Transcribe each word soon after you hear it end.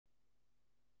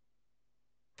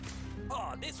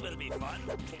Oh, this will be fun.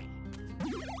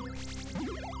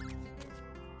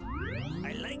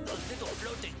 I like those little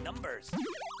floating numbers.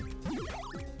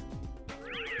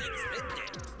 Excelente.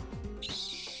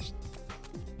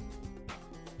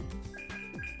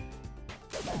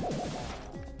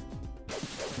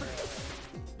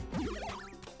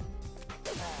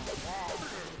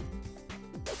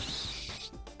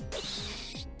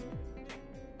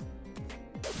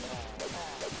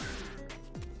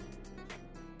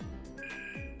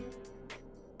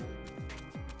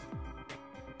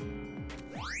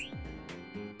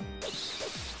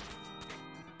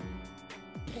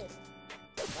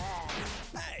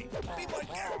 Hey, be more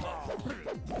careful.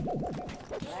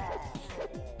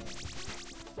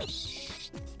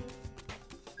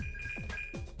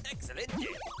 Excelente.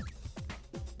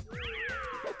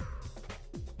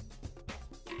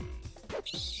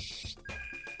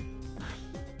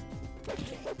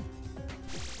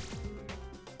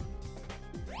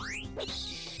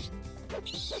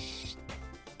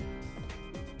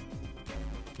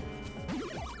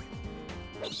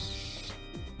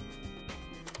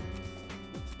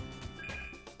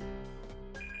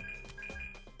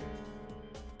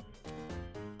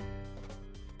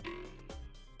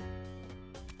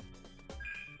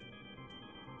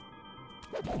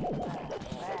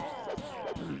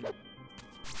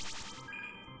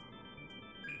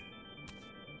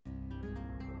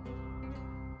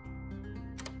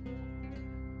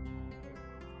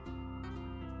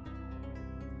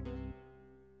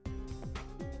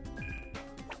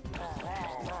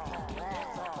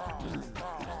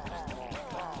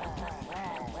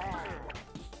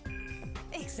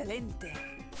 Excelente.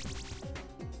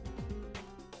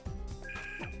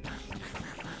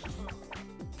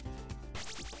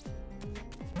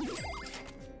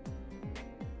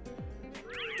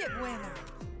 ¡Qué buena!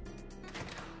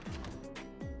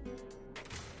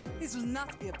 This will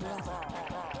not be a problem.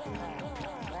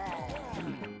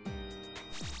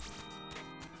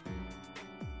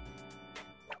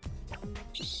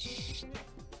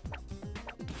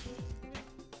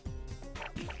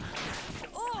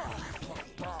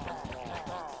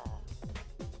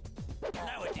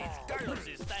 Now it is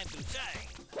Carlos's time to shine.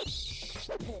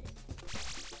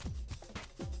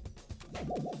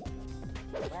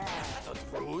 That was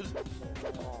rude.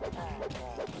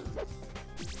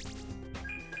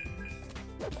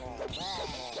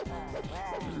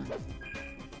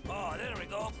 Oh, there we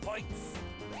go. Points.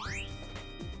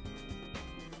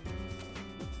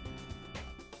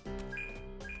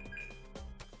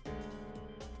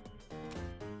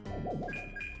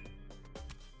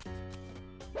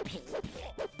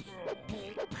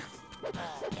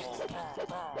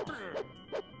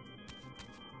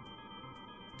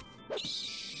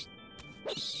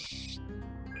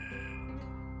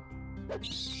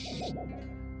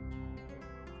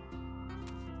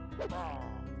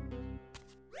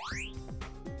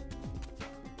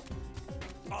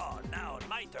 Oh, now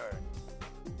my turn.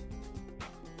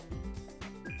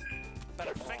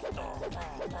 Perfecto.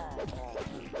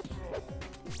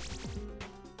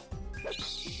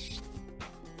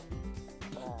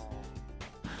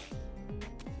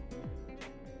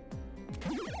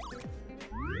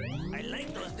 I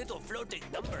like those little floating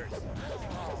numbers.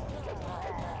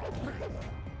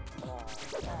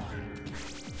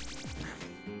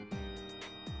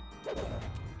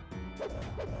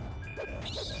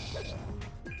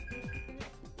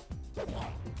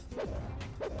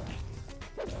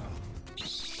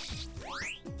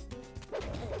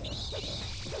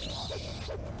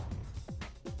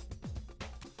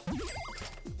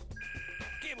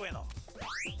 ¡Qué bueno!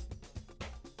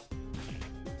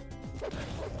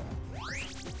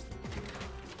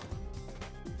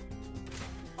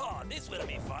 Oh, this will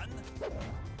be fun.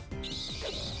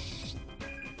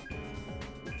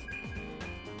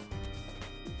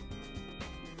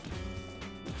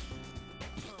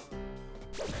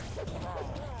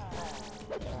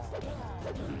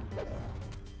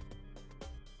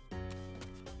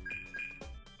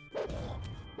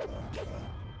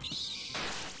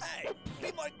 Hey,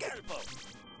 be more careful.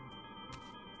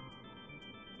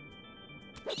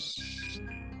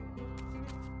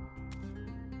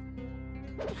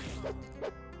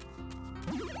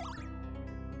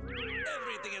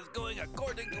 Everything is going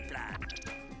according to plan.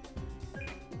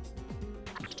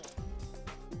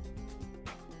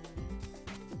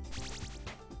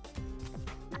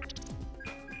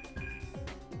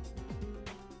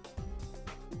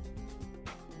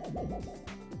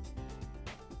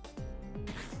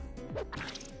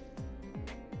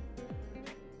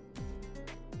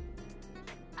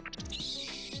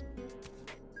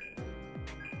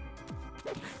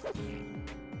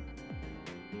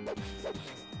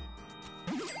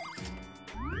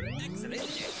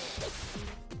 Excelente.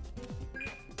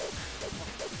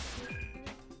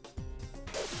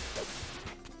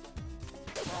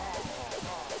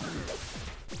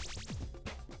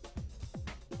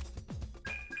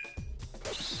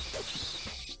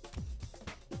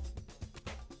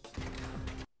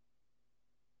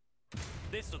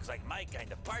 This looks like my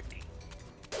kind of party.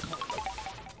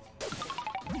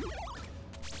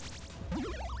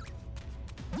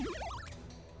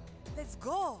 Let's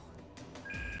go.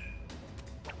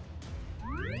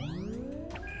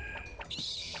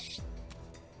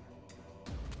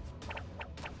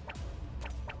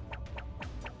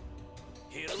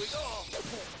 Here we go.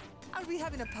 Are we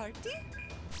having a party?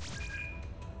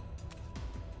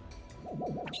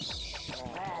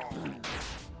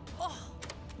 Oh.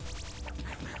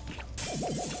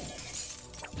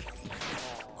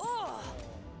 Oh.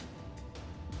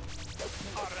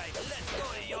 All right, let's go,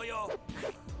 Yo-Yo.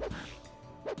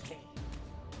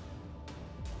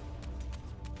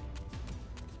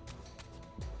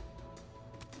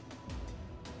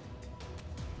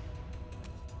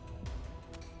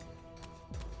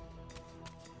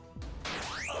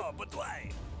 Oh, but why?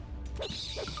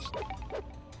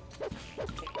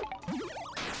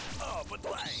 Oh, but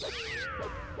why?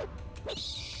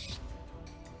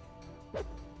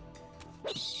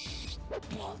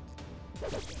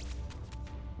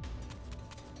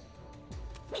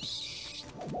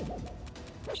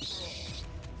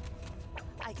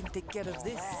 I can take care of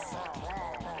this.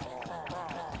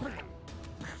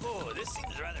 Oh, this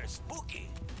seems rather spooky.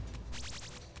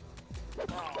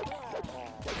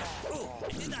 Oh,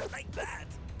 I did not like that.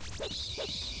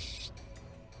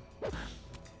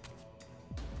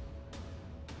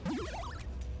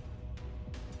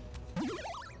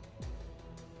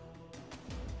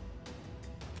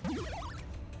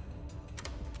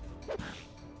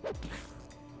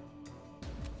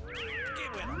 Qué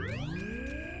bueno.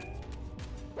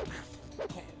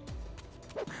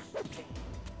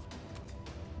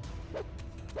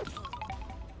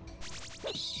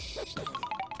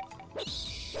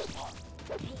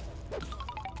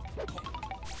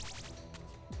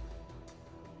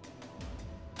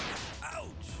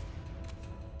 Ouch!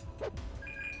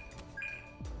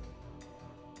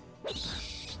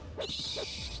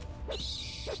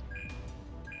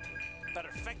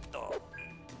 Perfecto.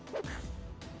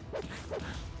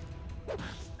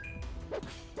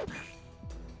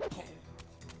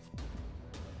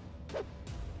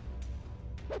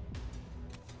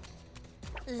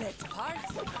 Let's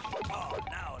party. Oh,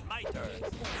 now my turn.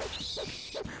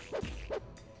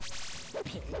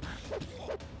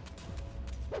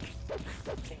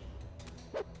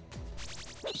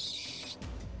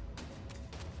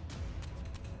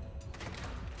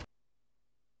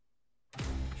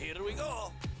 Here we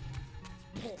go.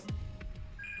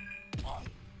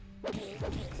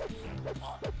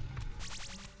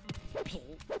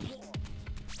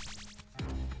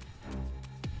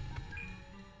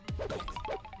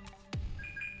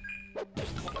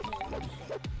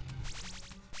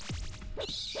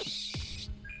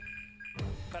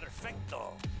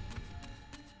 Perfecto.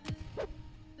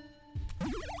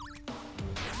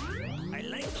 I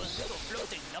like those little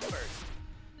floating numbers.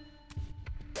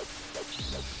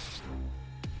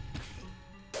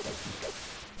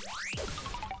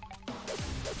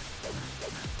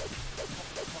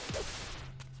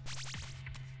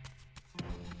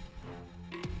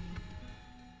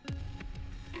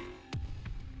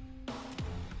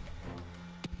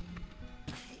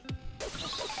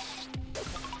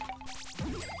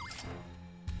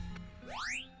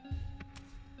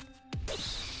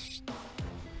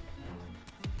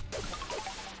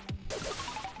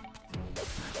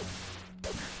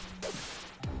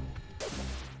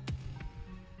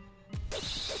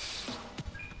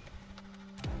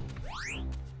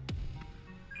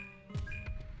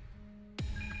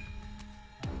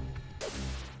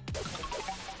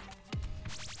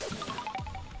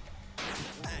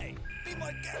 Hey, be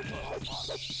more careful.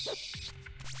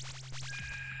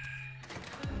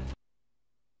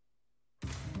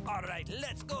 All right,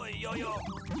 let's go, Yo-Yo.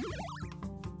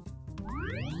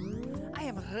 I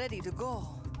am ready to go.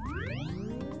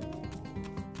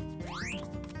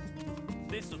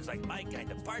 This looks like my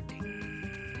kind of party.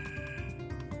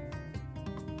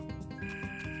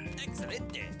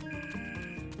 Excelente.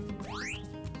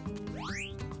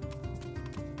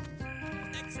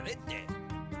 Excelente.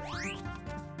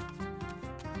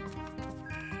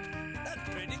 That's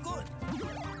pretty good.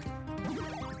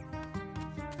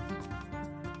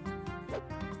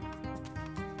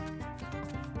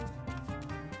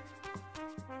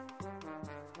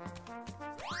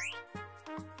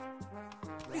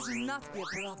 This will not be a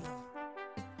problem.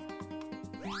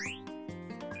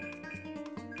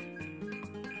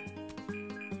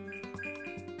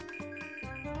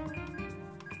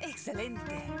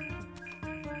 Excelente.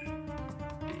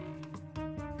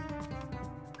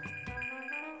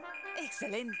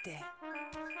 Excelente.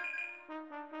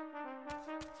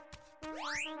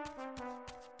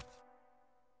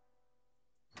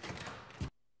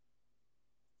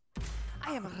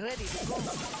 I am ready to go.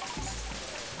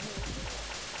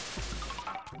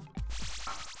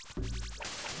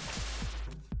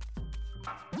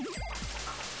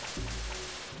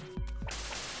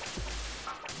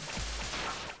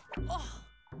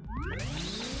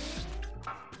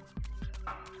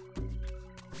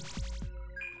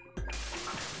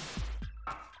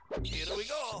 Here we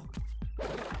go.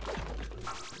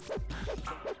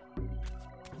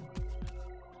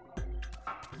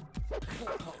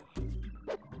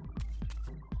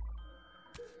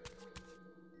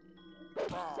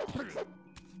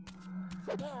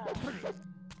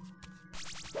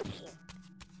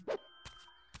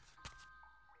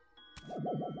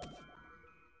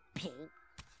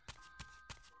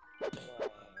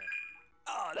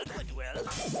 Oh, that went well.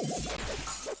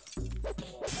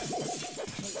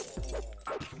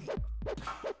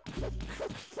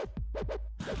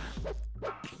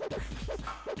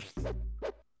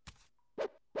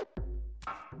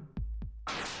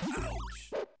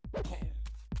 Ouch!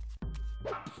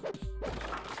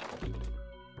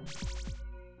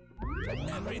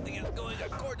 Everything is going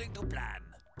according to plan.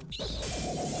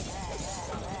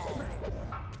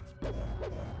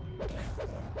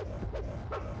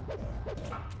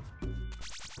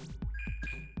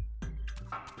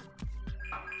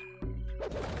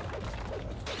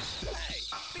 Hey,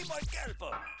 be more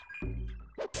careful.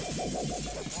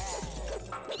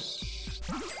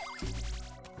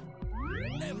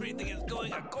 Everything is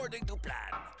going according to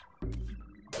plan.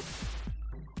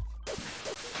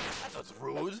 That was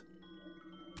rude.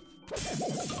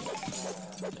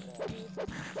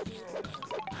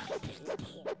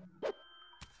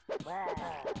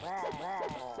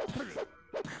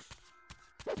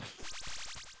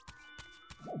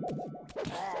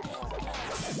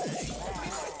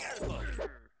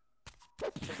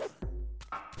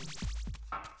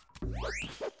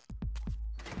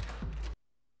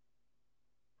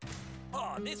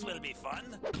 Oh, this will be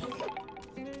fun.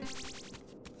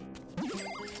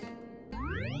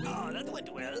 Oh, that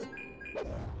went well.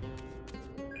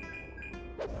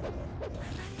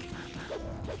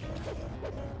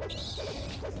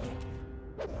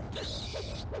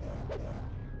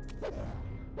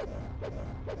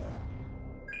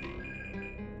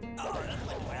 Oh, that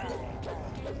went well.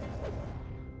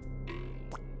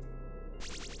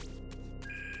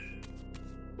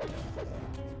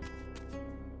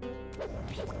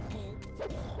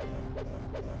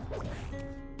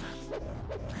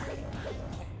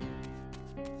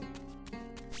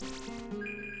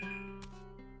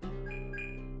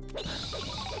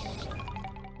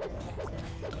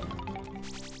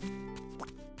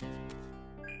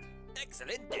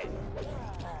 Excelente.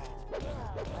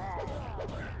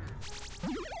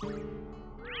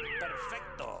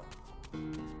 Perfecto.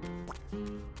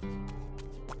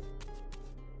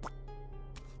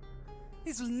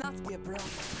 This will not be a problem.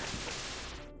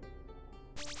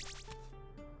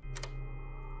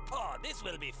 Oh, this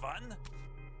will be fun.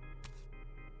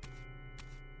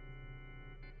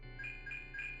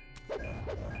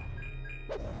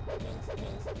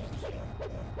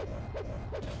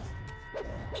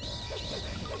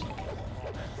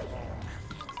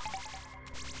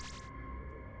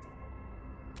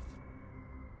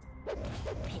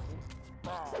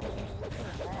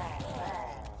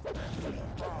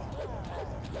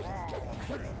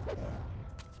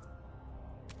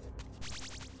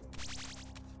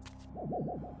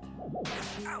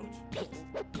 Ouch!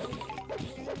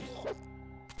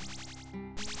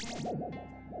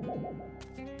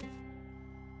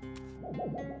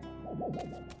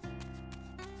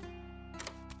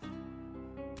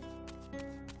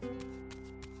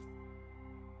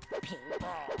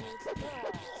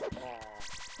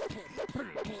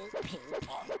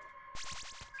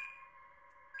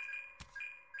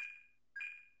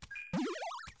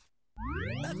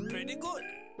 That's pretty good.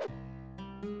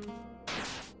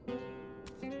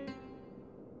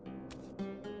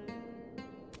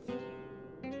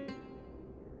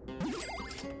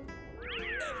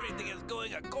 Everything is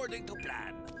going according to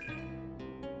plan.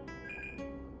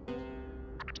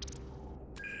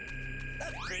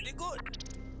 That's pretty good.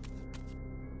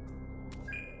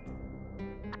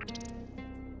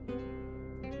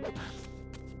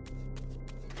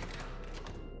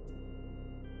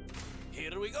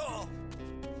 Here we go.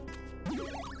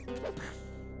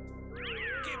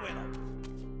 Qué bueno.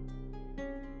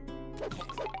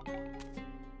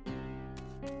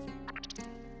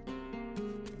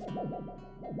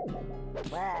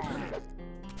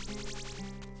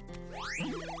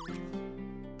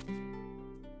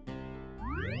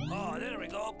 Oh, there we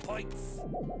go. Points.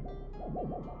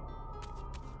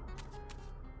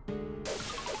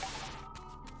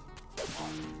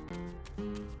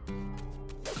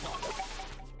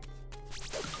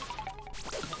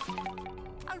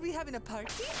 Are we having a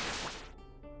party?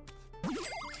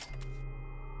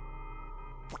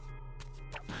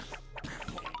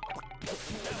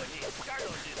 Nowadays,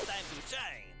 Carlos, it's time to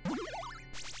shine.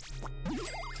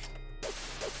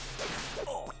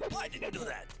 Oh, why did you do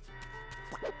that?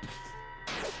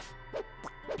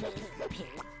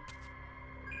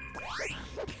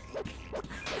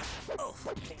 Oh.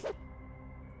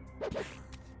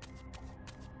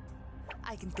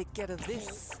 I can take care of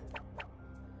this.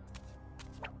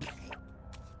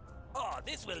 Oh,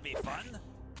 this will be fun.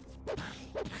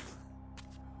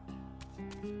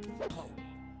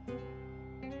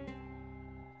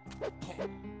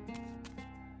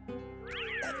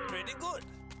 That's pretty good.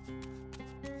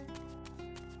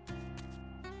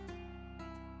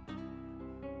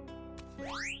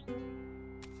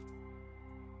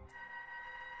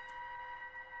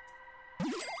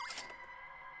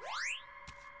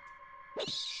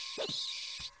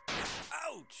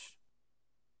 Ouch!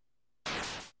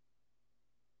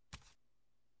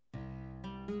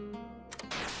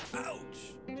 Ouch!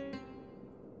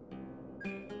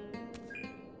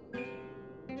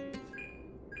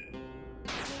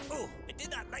 Oh, I did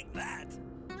not like that.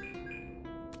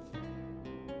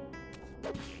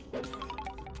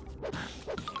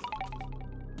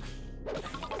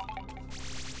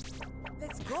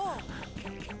 Let's go.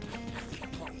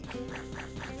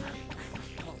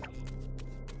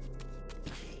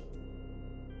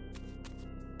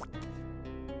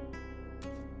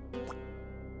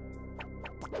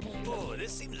 Oh,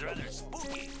 this seems rather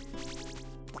spooky.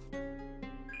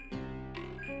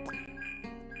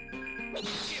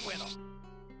 Qué bueno.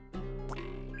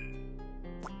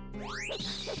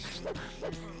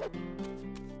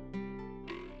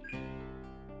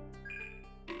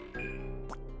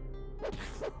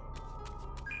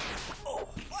 Oh,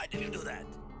 why did you do that?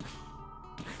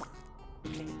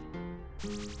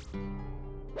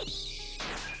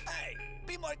 Hey,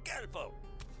 be more careful.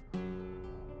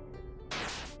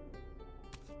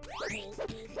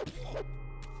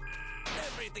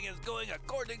 Everything is going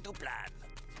according to plan.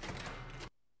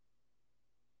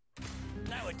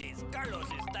 Nowadays, Carlos,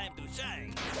 it's time to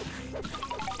shine.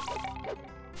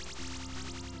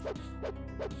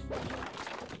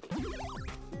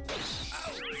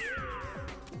 Ouch!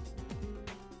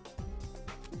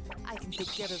 I can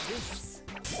take care of this.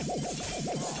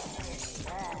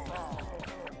 Oh!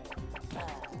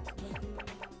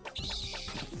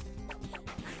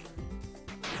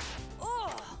 Oh!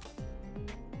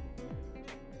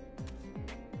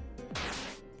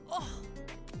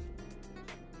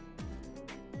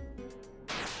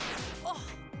 Oh!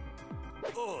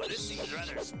 Oh, this seems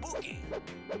rather spooky.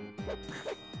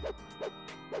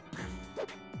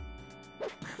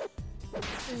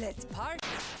 Let's party.